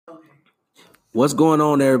What's going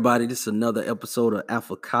on, everybody? This is another episode of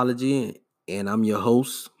Alphacology, and I'm your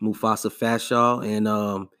host, Mufasa Fashaw.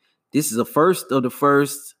 And this is a first of the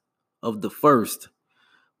first of the first.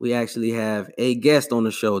 We actually have a guest on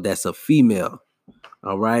the show that's a female.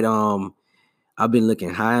 All right. I've been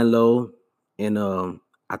looking high and low, and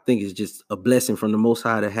I think it's just a blessing from the Most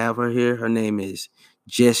High to have her here. Her name is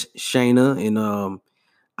Jess Shayna, and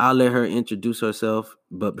I'll let her introduce herself.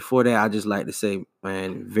 But before that, I just like to say,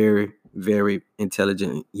 man, very, very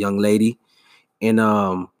intelligent young lady. And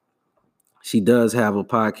she does have a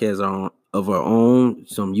podcast of her own,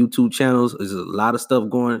 some YouTube channels. There's a lot of stuff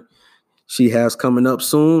going. She has coming up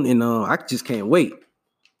soon, and I just can't wait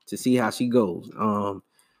to see how she goes.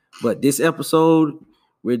 But this episode,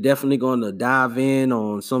 we're definitely going to dive in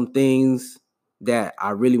on some things that I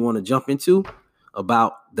really want to jump into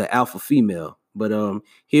about the alpha female. But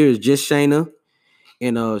here's just Shayna,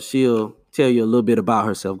 and she'll tell you a little bit about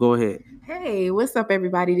herself. Go ahead. Hey, what's up,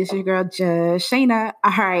 everybody? This is your girl, Shayna.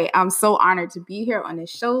 All right, I'm so honored to be here on this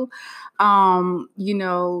show.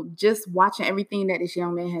 Just watching everything that this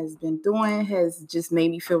young man has been doing has just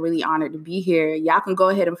made me feel really honored to be here. Y'all can go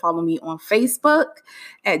ahead and follow me on Facebook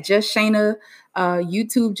at Just Shayna,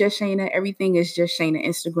 YouTube Just Shayna. Everything is Just Shayna.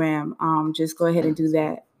 Instagram. Just go ahead and do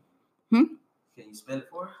that. Can you spell it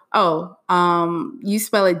for her? Oh, you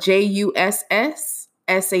spell it JUSSSHAINA.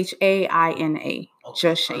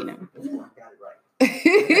 Just Shayna. Ooh, I got it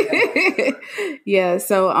right. Yeah,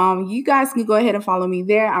 so you guys can go ahead and follow me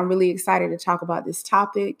there. I'm really excited to talk about this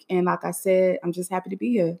topic, and like I said, I'm just happy to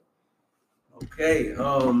be here. Okay.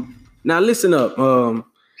 Now listen up.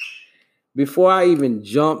 Before I even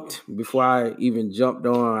jumped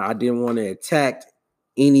on, I didn't want to attack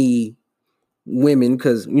any women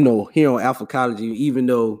because here on Alphacology, even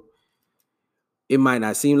though it might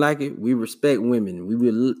not seem like it, we respect women.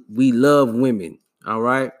 We love women. All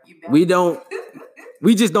right. We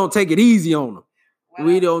just don't take it easy on them. Wow.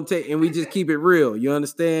 We just keep it real. You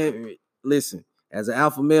understand? Listen, as an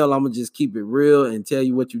alpha male, I'm gonna just keep it real and tell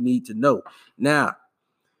you what you need to know. Now,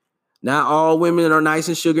 not all women are nice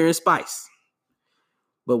and sugar and spice.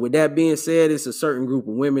 But with that being said, it's a certain group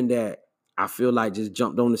of women that I feel like just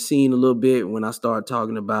jumped on the scene a little bit when I started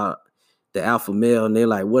talking about the alpha male, and they're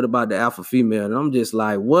like, what about the alpha female? And I'm just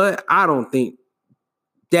like, what? I don't think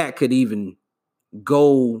that could even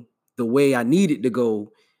go the way I need it to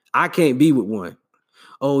go. I can't be with one.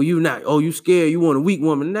 Oh, you scared, you want a weak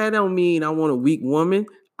woman. That don't mean I want a weak woman.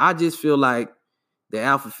 I just feel like the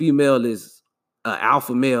alpha female is an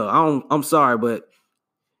alpha male. I'm sorry, but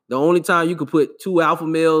the only time you could put two alpha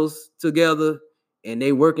males together and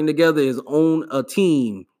they working together is on a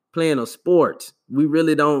team playing a sport. We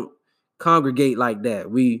really don't congregate like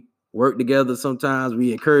that. We work together sometimes,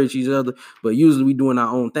 we encourage each other, but usually we doing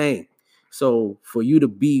our own thing. So for you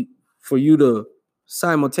to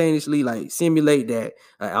simultaneously like simulate that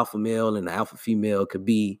an alpha male and an alpha female could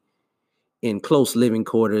be in close living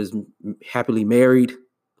quarters, happily married,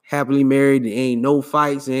 there ain't no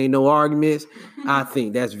fights, there ain't no arguments. I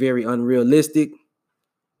think that's very unrealistic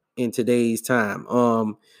in today's time.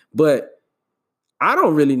 But I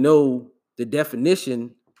don't really know the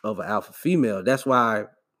definition of an alpha female. That's why I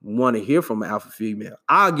want to hear from an alpha female.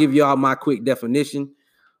 I'll give y'all my quick definition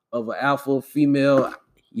of an alpha female.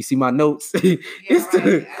 You see my notes? Yeah, right. I see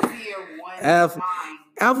your one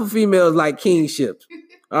alpha female is like kingship.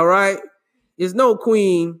 All right? There's no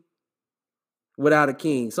queen without a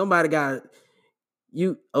king. Somebody got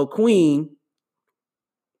a queen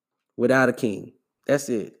without a king. That's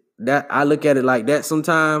it. That I look at it like that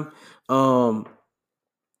sometimes.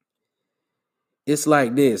 It's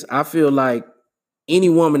like this. I feel like any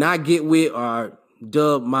woman I get with or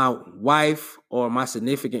dub my wife or my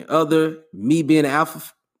significant other, me being an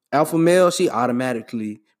alpha male, she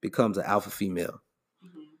automatically becomes an alpha female.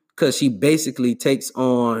 Because she basically takes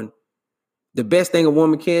on the best thing a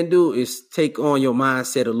woman can do is take on your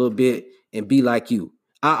mindset a little bit and be like you.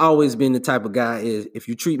 I always been the type of guy is if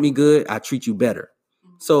you treat me good, I treat you better.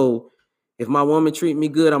 So if my woman treat me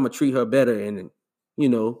good, I'm gonna treat her better. And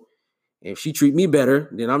if she treat me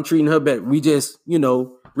better, then I'm treating her better. We just,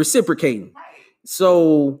 reciprocating.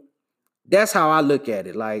 So that's how I look at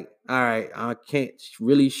it. Like, all right, I can't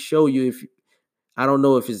really show you I don't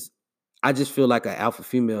know if I just feel like an alpha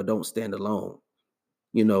female don't stand alone.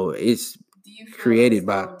 It's created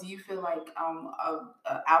by. Do you feel like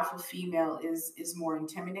a alpha female is more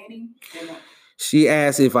intimidating? She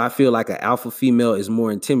asked if I feel like an alpha female is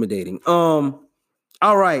more intimidating. All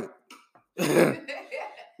right.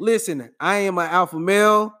 Listen, I am an alpha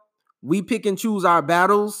male. We pick and choose our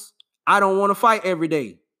battles. I don't want to fight every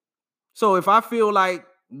day. So if I feel like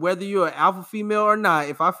whether you're an alpha female or not,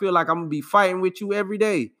 if I feel like I'm gonna be fighting with you every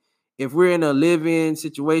day, if we're in a live-in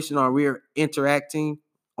situation or we're interacting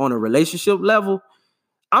on a relationship level,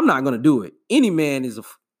 I'm not gonna do it. Any man is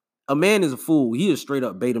a man is a fool. He is straight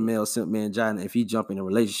up beta male, simp mangina if he jump in a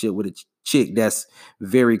relationship with a chick that's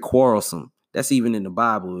very quarrelsome. That's even in the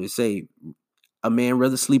Bible. It say a man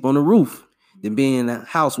rather sleep on the roof than be in a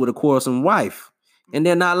house with a quarrelsome wife. And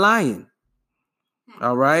they're not lying.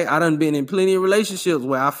 All right. I done been in plenty of relationships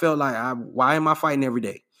where I felt like, why am I fighting every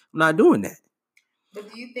day? I'm not doing that. But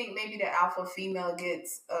do you think maybe the alpha female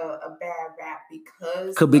gets a bad rap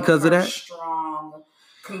because of that strong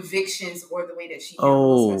convictions or the way that she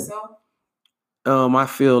handles herself? I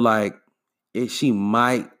feel like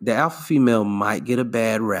the alpha female might get a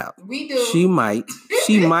bad rap. We do. She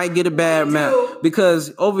might get a bad rap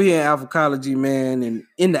because over here in alphacology, man, and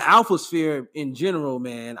in the alpha sphere in general,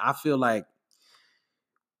 man, I feel like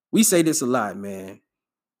we say this a lot, man,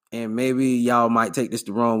 and maybe y'all might take this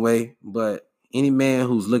the wrong way, but any man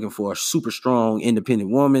who's looking for a super strong, independent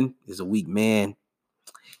woman is a weak man.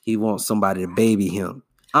 He wants somebody to baby him.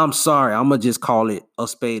 I'm sorry, I'm gonna just call it a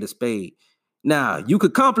spade a spade. Now, you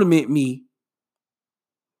could compliment me,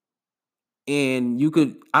 and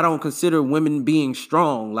I don't consider women being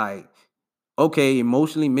strong, like, okay,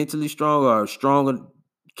 emotionally, mentally strong or stronger,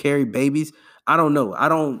 carry babies. I don't know. I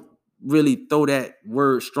don't really throw that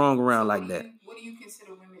word strong around like that. What do you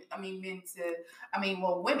consider women?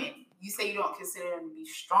 Women. You say you don't consider them to be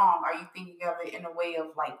strong. Are you thinking of it in a way of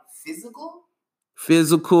like physical?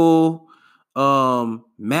 Physical,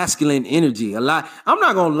 masculine energy. A lot. I'm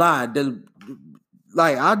not gonna lie.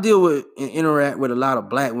 I deal with and interact with a lot of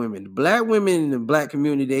black women. The black women in the black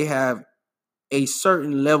community, they have a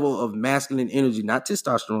certain level of masculine energy, not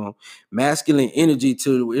testosterone, masculine energy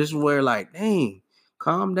to it's where like, dang,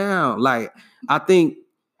 calm down. Like, I think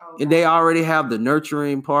they already have the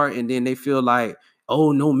nurturing part, and then they feel like,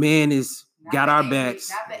 oh, no man is got our backs.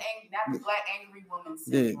 Not the black angry woman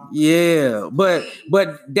syndrome. Yeah, but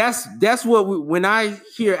that's what when I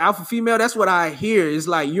hear alpha female, that's what I hear. It's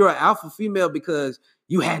like you're an alpha female because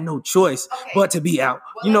you had no choice but to be out.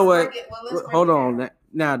 Well, you know what? Hold on.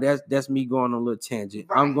 Now that's me going on a little tangent.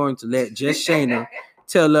 Right. I'm going to let Just Shayna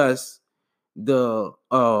tell us the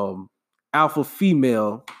alpha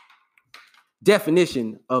female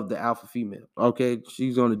definition of the alpha female. Okay,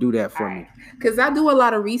 she's going to do that for me because I do a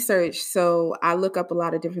lot of research, so I look up a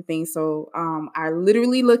lot of different things. So I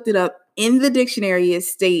literally looked it up in the dictionary. It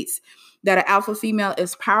states that an alpha female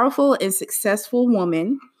is powerful and successful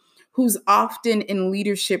woman who's often in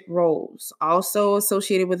leadership roles. Also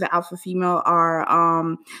associated with the alpha female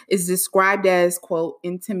is described as, quote,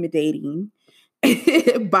 intimidating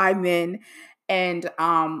by men and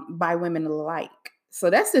by women alike. So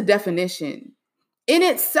that's the definition. In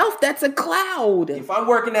itself, that's a cloud. If I'm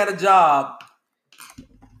working at a job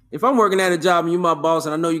and you're my boss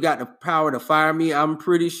and I know you got the power to fire me, I'm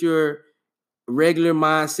pretty sure regular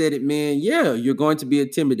mindset man, yeah, you're going to be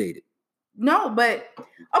intimidated. No, but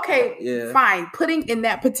okay, fine. Putting in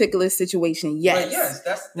that particular situation, yes. But yes,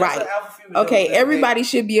 that's right. Okay, everybody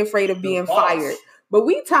should be afraid of being fired. But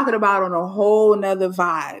we talking about on a whole nother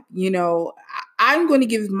vibe. You know, I'm going to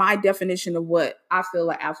give my definition of what I feel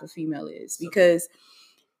like alpha female is, because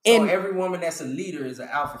every woman that's a leader is an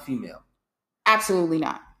alpha female. Absolutely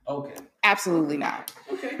not. Okay. Absolutely not.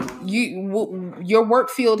 Okay. Your work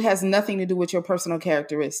field has nothing to do with your personal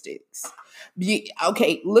characteristics.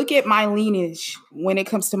 Okay, look at my lineage when it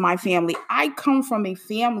comes to my family. I come from a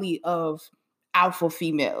family of alpha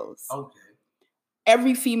females. Okay.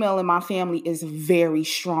 Every female in my family is very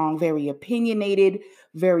strong, very opinionated,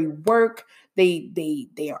 very work. They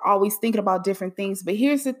are always thinking about different things. But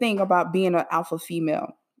here's the thing about being an alpha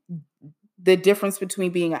female. The difference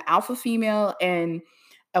between being an alpha female and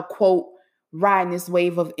a, quote, riding this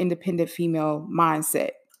wave of independent female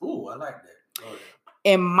mindset. Ooh, I like that. Oh,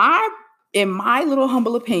 yeah. In my little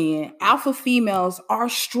humble opinion, alpha females are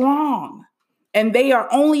strong and they are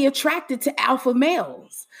only attracted to alpha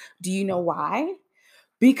males. Do you know why?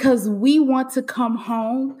 Because we want to come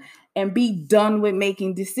home and be done with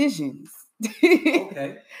making decisions.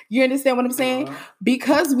 Okay. You understand what I'm saying? Uh-huh.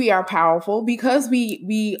 Because we are powerful, because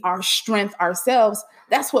we are strength ourselves,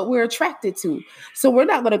 that's what we're attracted to. So we're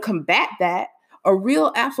not going to combat that. A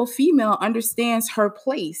real alpha female understands her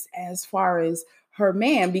place as far as her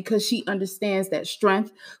man, because she understands that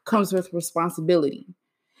strength comes with responsibility.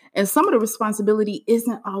 And some of the responsibility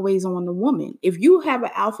isn't always on the woman. If you have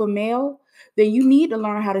an alpha male, then you need to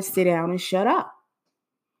learn how to sit down and shut up.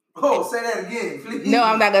 Oh, say that again, please. No,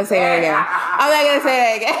 I'm not gonna say that again.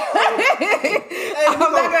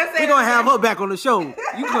 We're gonna have her back on the show.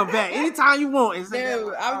 You come back anytime you want and say No,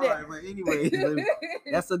 that. I'm All dead. right, but anyway,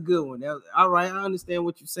 that's a good one. All right, I understand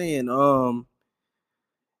what you're saying. I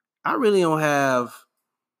really don't have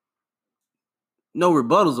no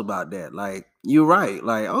rebuttals about that. Like, you're right.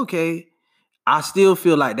 Like, okay, I still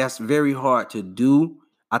feel like that's very hard to do.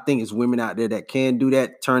 I think it's women out there that can do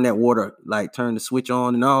that, turn the switch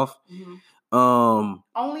on and off. Mm-hmm.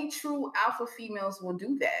 Only true alpha females will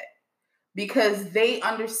do that because they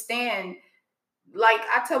understand. Like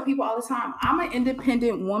I tell people all the time, I'm an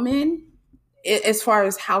independent woman as far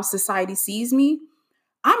as how society sees me.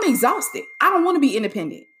 I'm exhausted. I don't want to be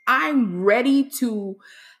independent. I'm ready to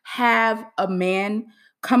have a man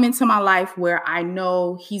come into my life where I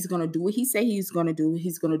know he's going to do what he say he's going to do.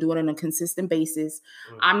 He's going to do it on a consistent basis.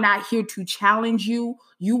 I'm not here to challenge you.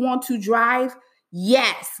 You want to drive?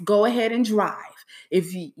 Yes, go ahead and drive.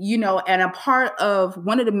 If you know, and a part of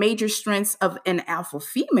one of the major strengths of an alpha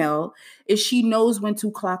female is she knows when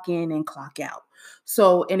to clock in and clock out.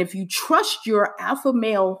 So, and if you trust your alpha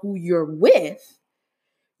male who you're with,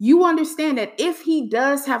 you understand that if he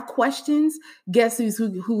does have questions, guess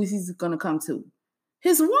who he's going to come to?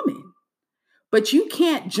 His woman. But you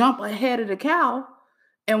can't jump ahead of the cow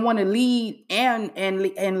and want to lead and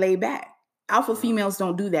lay back. Alpha females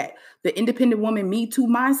don't do that. The independent woman, Me Too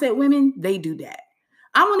mindset women, they do that.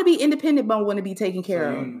 I want to be independent, but I want to be taken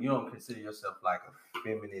care of. You don't consider yourself like a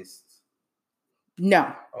feminist?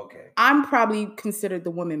 No. Okay. I'm probably considered the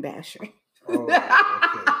woman basher. Oh, okay.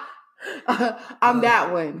 I'm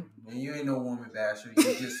that one. You ain't no woman basher.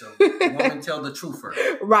 You're just a woman tell the truther.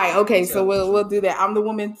 Right. Okay. So we'll do that. I'm the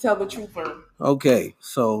woman tell the truther. Okay.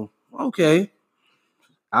 So okay.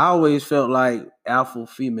 I always felt like alpha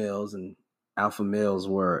females and alpha males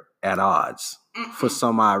were at odds for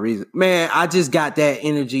some odd reason. Man, I just got that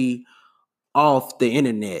energy off the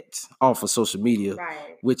internet, off of social media,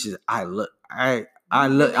 right? Which is I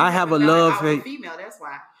have a love-hate. Female. That's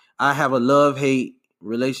why I have a love-hate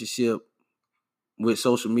relationship with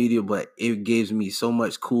social media, but it gives me so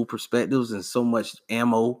much cool perspectives and so much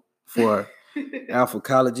ammo for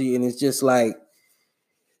alphacology. And it's just like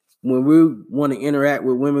when we want to interact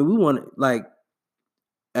with women, we want to like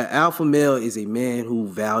an alpha male is a man who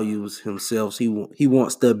values himself. He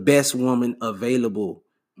wants the best woman available,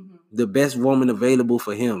 the best woman available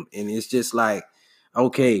for him. And it's just like,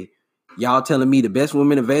 okay, y'all telling me the best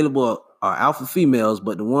women available are alpha females,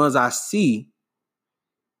 but the ones I see,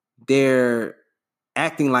 they're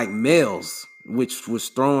acting like males, which was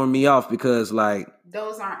throwing me off because like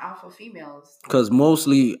those aren't alpha females. Because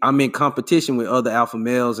mostly I'm in competition with other alpha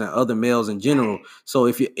males and other males in general. Right. So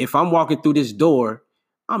if I'm walking through this door,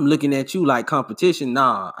 I'm looking at you like competition.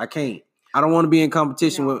 Nah, I can't. I don't want to be in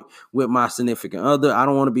competition with my significant other. I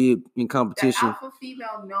don't want to be in competition. The alpha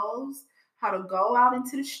female knows how to go out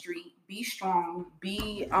into the street, be strong,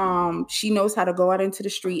 she knows how to go out into the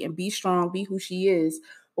street and be strong, be who she is.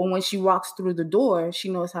 But when she walks through the door, she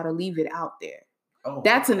knows how to leave it out there. Oh,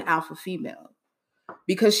 that's an alpha female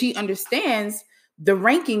because she understands the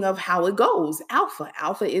ranking of how it goes. Alpha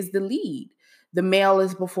is the lead. The male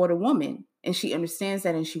is before the woman, and she understands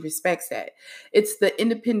that and she respects that. It's the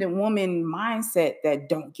independent woman mindset that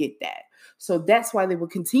don't get that. So that's why they will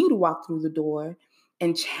continue to walk through the door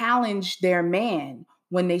and challenge their man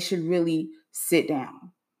when they should really sit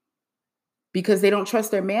down because they don't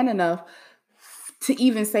trust their man enough to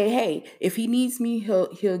even say, hey, if he needs me,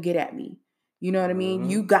 he'll get at me. You know what I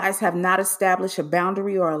mean? You guys have not established a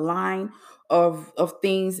boundary or a line of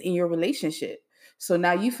things in your relationship. So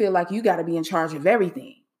now you feel like you got to be in charge of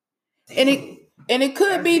everything. And it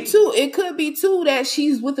could be too. It could be too that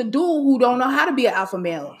she's with a dude who don't know how to be an alpha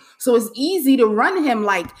male. So it's easy to run him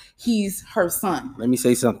like he's her son. Let me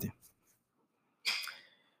say something.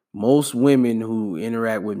 Most women who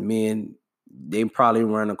interact with men, they probably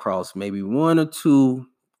run across maybe 1 or 2,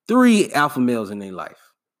 3 alpha males in their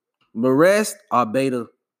life. The rest are beta.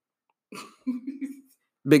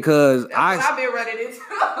 Because I've been running into.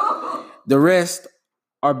 The rest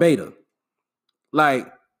are beta.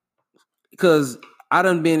 Like, because I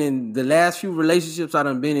done been in the last few relationships I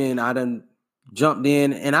done jumped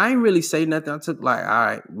in, and I ain't really say nothing. I took like, all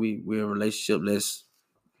right, we're in a relationship. Let's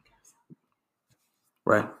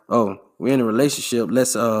right. Oh, we're in a relationship.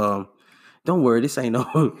 Let's don't worry, this ain't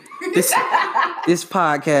no this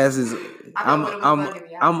podcast is I'm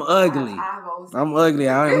ugly. I'm ugly.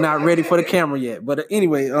 I'm not ready for the camera yet. But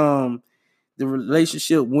anyway, the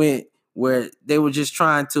relationship went where they were just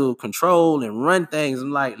trying to control and run things.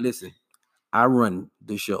 I'm like, listen, I run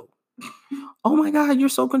the show. Oh my God, you're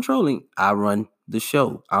so controlling. I run the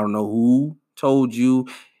show. I don't know who told you.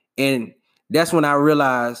 And that's when I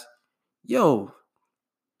realized,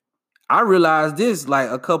 I realized this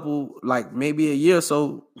like maybe a year or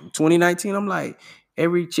so, 2019. I'm like,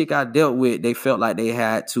 every chick I dealt with, they felt like they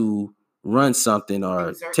had to run something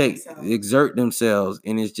or exert themselves.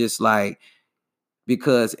 And it's just like,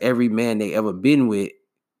 because every man they ever been with,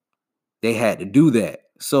 they had to do that.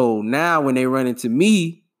 So now when they run into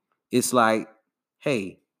me, it's like,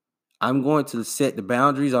 hey, I'm going to set the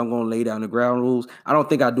boundaries. I'm going to lay down the ground rules. I don't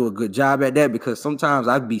think I do a good job at that because sometimes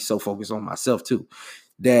I'd be so focused on myself too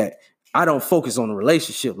that I don't focus on the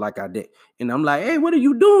relationship like I did. And I'm like, hey, what are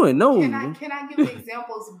you doing? No. Can I give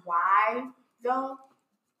examples why, though?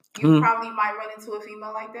 You probably might run into a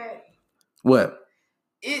female like that. What?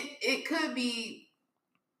 It could be,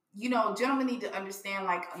 gentlemen need to understand,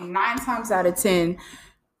 like 9 times out of 10,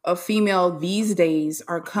 a female these days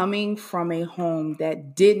are coming from a home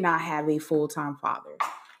that did not have a full-time father.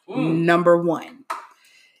 Number one.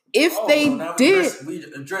 If they did... We're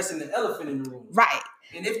addressing the elephant in the room. Right.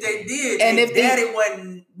 And if they did, and if daddy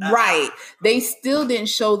wasn't... Right. They still didn't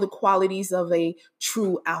show the qualities of a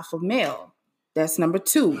true alpha male. That's number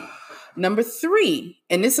 2. Number 3,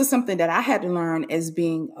 and this is something that I had to learn as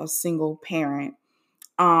being a single parent.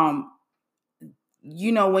 When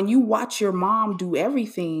you watch your mom do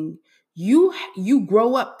everything, you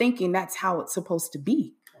grow up thinking that's how it's supposed to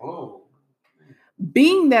be. Oh.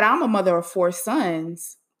 Being that I'm a mother of 4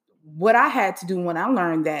 sons, what I had to do when I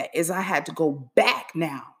learned that is I had to go back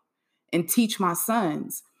now and teach my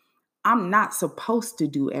sons, I'm not supposed to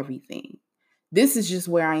do everything. This is just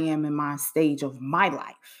where I am in my stage of my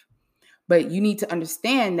life. But you need to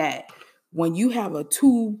understand that when you have a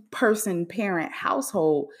 2-person parent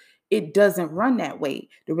household, it doesn't run that way.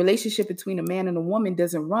 The relationship between a man and a woman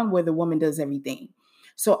doesn't run where the woman does everything.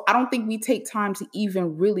 So I don't think we take time to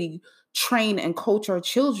even really train and coach our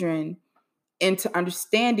children into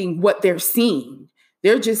understanding what they're seeing.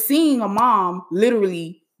 They're just seeing a mom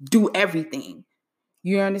literally do everything.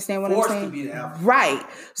 You understand what I'm saying? To be the alpha. Right.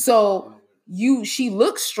 So she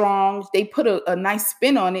looks strong. They put a nice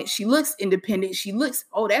spin on it. She looks independent. She looks,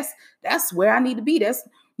 that's where I need to be. That's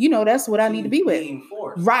what I need to be with.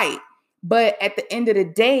 Right. But at the end of the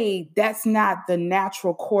day, that's not the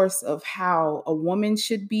natural course of how a woman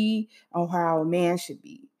should be or how a man should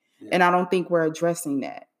be. Yeah. And I don't think we're addressing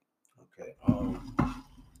that. Okay.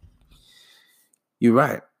 You're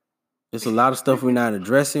right. There's a lot of stuff we're not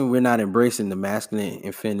addressing. We're not embracing the masculine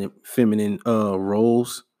and feminine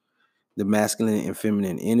roles, the masculine and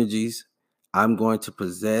feminine energies I'm going to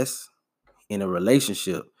possess in a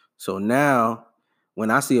relationship. So now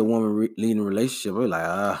when I see a woman leading a relationship, we're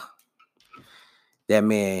like, that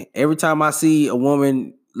man, every time I see a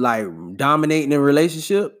woman like dominating a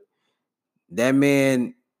relationship, that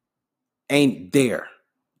man ain't there.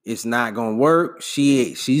 It's not going to work.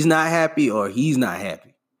 She's not happy or he's not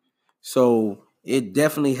happy. So it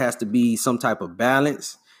definitely has to be some type of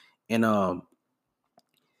balance. And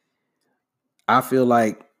I feel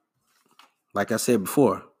like I said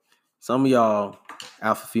before, some of y'all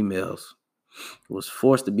alpha females was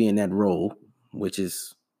forced to be in that role, which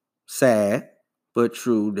is sad, but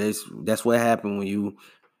true. That's what happened when you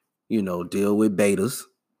deal with betas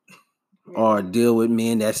or deal with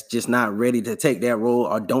men that's just not ready to take that role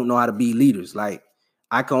or don't know how to be leaders. Like,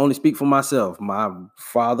 I can only speak for myself. My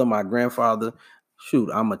father, my grandfather,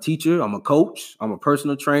 I'm a teacher, I'm a coach, I'm a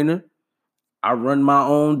personal trainer. I run my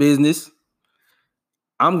own business.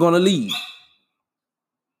 I'm going to lead.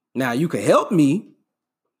 Now, you can help me,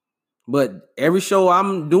 but every show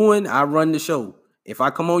I'm doing, I run the show. If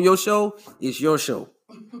I come on your show, it's your show.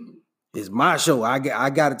 It's my show. I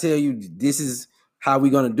got to tell you, this is how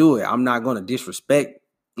we're going to do it. I'm not going to disrespect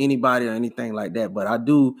anybody or anything like that, but I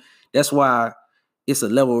do. That's why it's a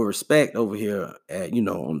level of respect over here at,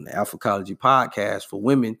 on the Alphacology podcast for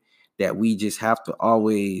women that we just have to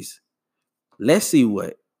always, let's see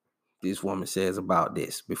what this woman says about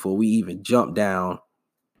this before we even jump down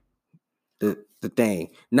the thing.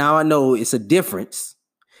 Now I know it's a difference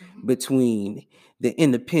between the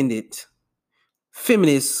independent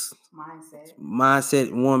feminist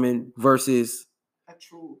mindset woman versus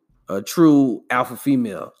a true alpha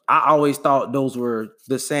female. I always thought those were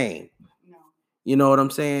the same. No. You know what I'm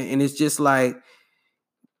saying? And it's just like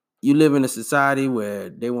you live in a society where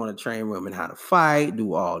they want to train women how to fight,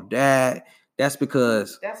 do all that. That's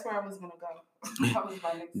because that's where I was going to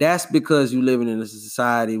go. That's because you live in a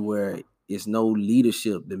society where it's no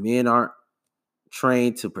leadership. The men aren't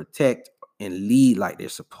trained to protect and lead like they're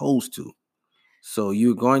supposed to. So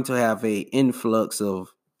you're going to have a influx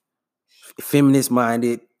of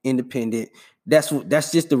feminist-minded, independent. That's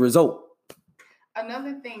just the result.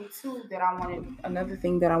 Another thing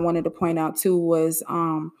that I wanted to point out too was,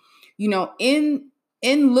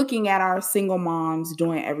 in looking at our single moms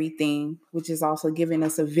doing everything, which is also giving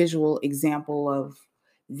us a visual example of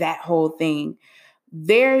that whole thing.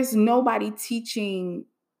 There's nobody teaching,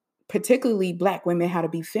 particularly Black women, how to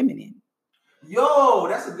be feminine. Yo,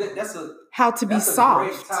 how to be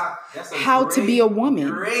soft, how to be a woman.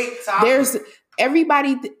 Great topic. There's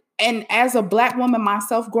everybody, and as a Black woman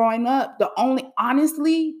myself growing up,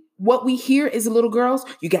 honestly, what we hear is little girls,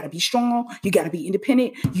 you got to be strong, you got to be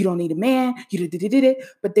independent, you don't need a man,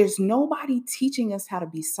 but there's nobody teaching us how to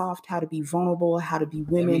be soft, how to be vulnerable, how to be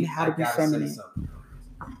women, how to be feminine.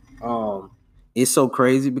 It's so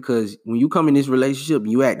crazy because when you come in this relationship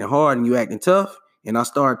and you acting hard and you acting tough, and I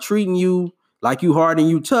start treating you like you hard and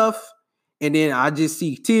you tough, and then I just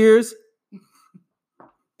see tears,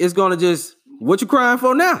 it's gonna just, what you crying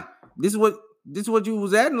for now? This is what you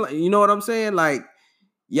was acting like. You know what I'm saying? Like,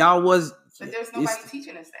 y'all was. But there's nobody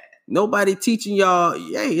teaching us that. Nobody teaching y'all,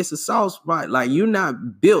 hey, it's a soft spot. Like, you're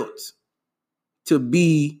not built to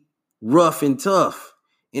be rough and tough.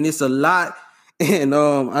 And it's a lot. And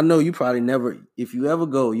I know you probably never, if you ever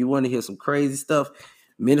go, you want to hear some crazy stuff.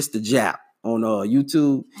 Minister Jap on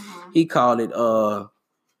YouTube, he called it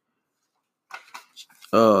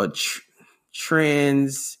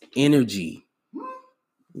trans energy.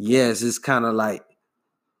 Yes, it's kind of like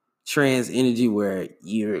trans energy where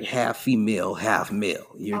you're half female, half male.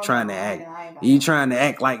 You're trying to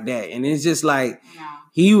act like that. And it's just like,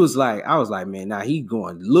 I was like, man, now he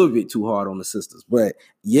going a little bit too hard on the sisters. But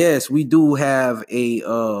yes, we do have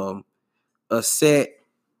a set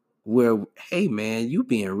where, hey man, you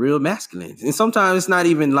being real masculine. And sometimes it's not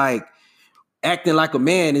even like acting like a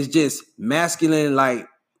man, it's just masculine, like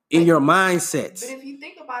in your mindsets. But if you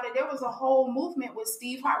think about it, there was a whole movement with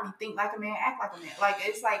Steve Harvey, think like a man, act like a man. Like,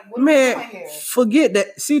 it's like, what man, are you doing here? Forget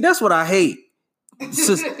that. See, that's what I hate.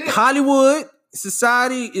 Hollywood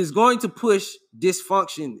society is going to push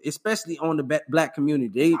dysfunction, especially on the Black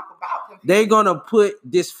community. They're gonna put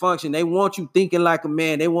dysfunction. They want you thinking like a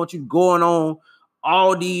man. They want you going on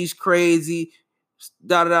all these crazy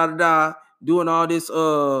doing all this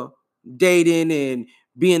dating and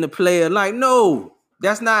being a player. Like, no,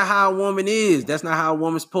 that's not how a woman is. That's not how a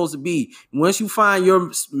woman's supposed to be. Once you find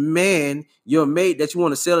your man, your mate that you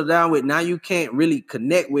want to settle down with, now you can't really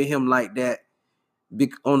connect with him like that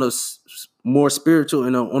on a more spiritual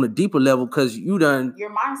and on a deeper level, because your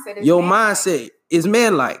mindset is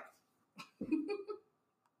man-like.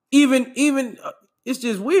 even it's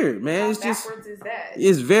just weird, man. It's just backwards is that?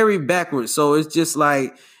 It's very backwards. So it's just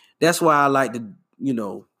like, that's why I like to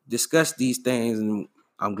discuss these things, and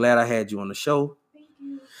I'm glad I had you on the show. Thank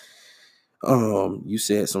you. You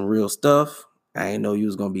said some real stuff. I didn't know you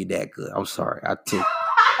was gonna be that good. I'm sorry.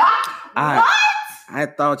 I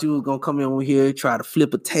thought you was gonna come in over here, try to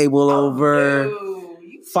flip a table over,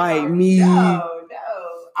 fight me. No.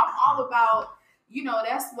 I'm all about,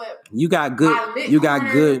 that's what you got good.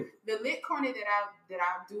 Good. The lit corner that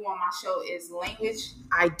I do on my show is language,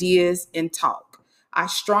 ideas, and talk. I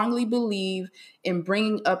strongly believe in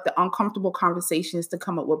bringing up the uncomfortable conversations to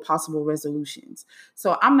come up with possible resolutions.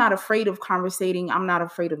 So I'm not afraid of conversating. I'm not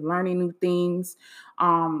afraid of learning new things.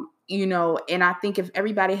 And I think if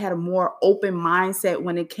everybody had a more open mindset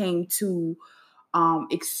when it came to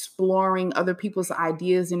exploring other people's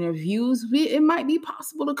ideas and their views, it might be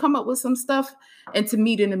possible to come up with some stuff and to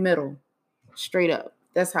meet in the middle. Straight up.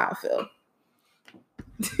 That's how I feel.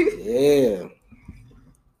 Yeah.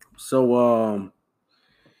 So,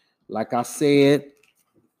 like I said,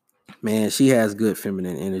 man, she has good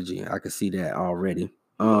feminine energy. I can see that already.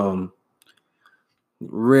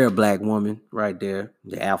 Rare Black woman right there,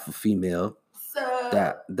 the alpha female.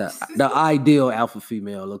 The ideal alpha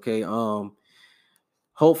female, okay?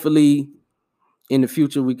 Hopefully in the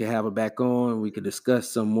future we can have her back on. We could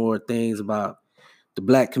discuss some more things about the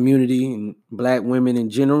Black community and Black women in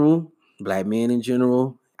general, Black men in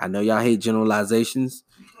general. I know y'all hate generalizations,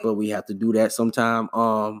 but we have to do that sometime.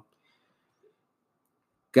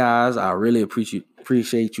 Guys, I really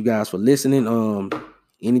appreciate you guys for listening.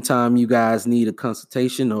 Anytime you guys need a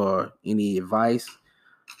consultation or any advice,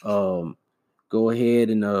 go ahead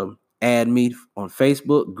and add me on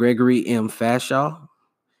Facebook, Gregory M. Fashaw.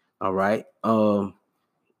 All right.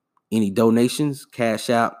 Any donations, Cash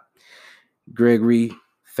App, Gregory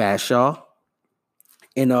Fashaw.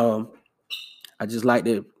 And I just like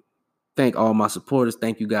to thank all my supporters.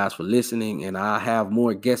 Thank you guys for listening. And I'll have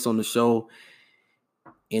more guests on the show.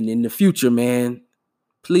 And in the future, man,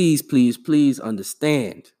 please, please, please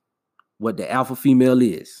understand what the alpha female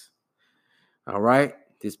is. All right.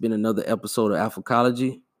 This has been another episode of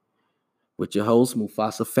Alphacology with your host,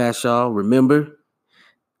 Mufasa Fashaw. Remember,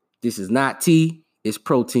 this is not tea, it's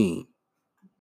protein.